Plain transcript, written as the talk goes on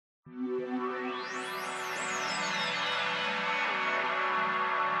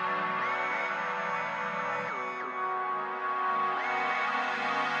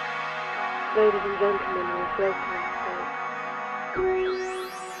Ladies and gentlemen, refresh Mixtape.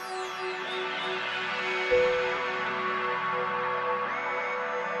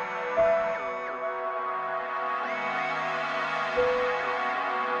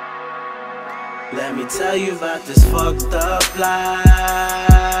 Let me tell you about this fucked up life.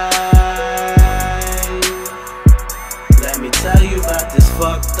 Let me tell you about this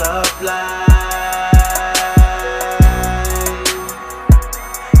fucked up life.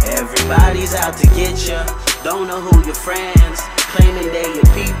 Everybody's out to get ya, don't know who your friends, claiming they your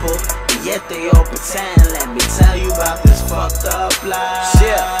people, but yet they all pretend. Let me tell you about this fucked up life.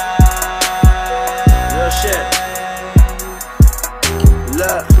 Shit. Real shit.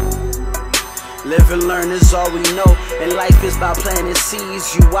 Look. Live and learn is all we know, and life is about planting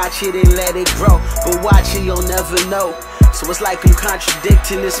seeds. You watch it and let it grow, but watch it, you'll never know. So it's like I'm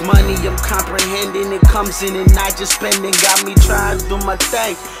contradicting this money, I'm comprehending. It comes in and I just spending, got me trying to do my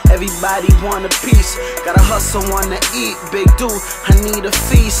thing. Everybody want a piece, gotta hustle, wanna eat. Big dude, I need a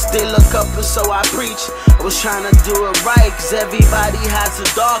feast. They look up and so I preach. I was trying to do it right, cause everybody has a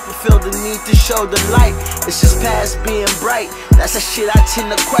dark, but feel the need to show the light. It's just past being bright, that's the shit I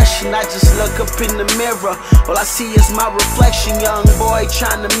tend to question. I just look up in the mirror, all I see is my reflection. Young boy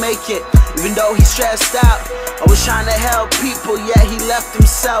trying to make it, even though he's stressed out. I was trying to help people, yet he left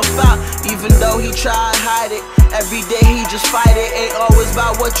himself out. Even though he tried to hide it, every day he just fight it. Ain't always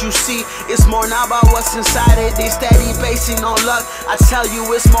about what you see, it's more now about what's inside it. They steady basing on luck, I tell you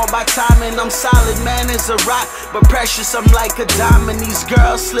it's more by timing. I'm solid, man, as a rock, but precious, I'm like a diamond. These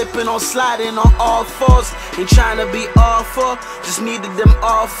girls slipping on sliding on all fours, ain't trying to be awful, just needed them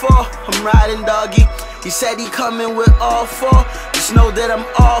all four. I'm riding doggy, he said he coming with all four. Just know that I'm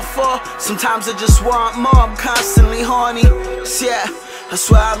all for. Sometimes I just want more, I'm constantly horny. Yeah, that's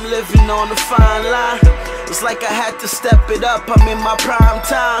why I'm living on the fine line. It's like I had to step it up, I'm in my prime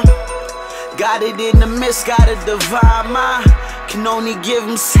time. Got it in the mist, got a divine mind. Can only give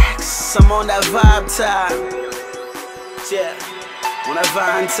him sex, I'm on that vibe time. Yeah, on that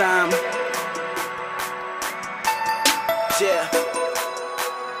vine time. Yeah.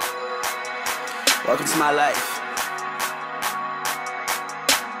 Welcome to my life.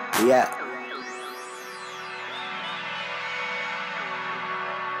 Yeah.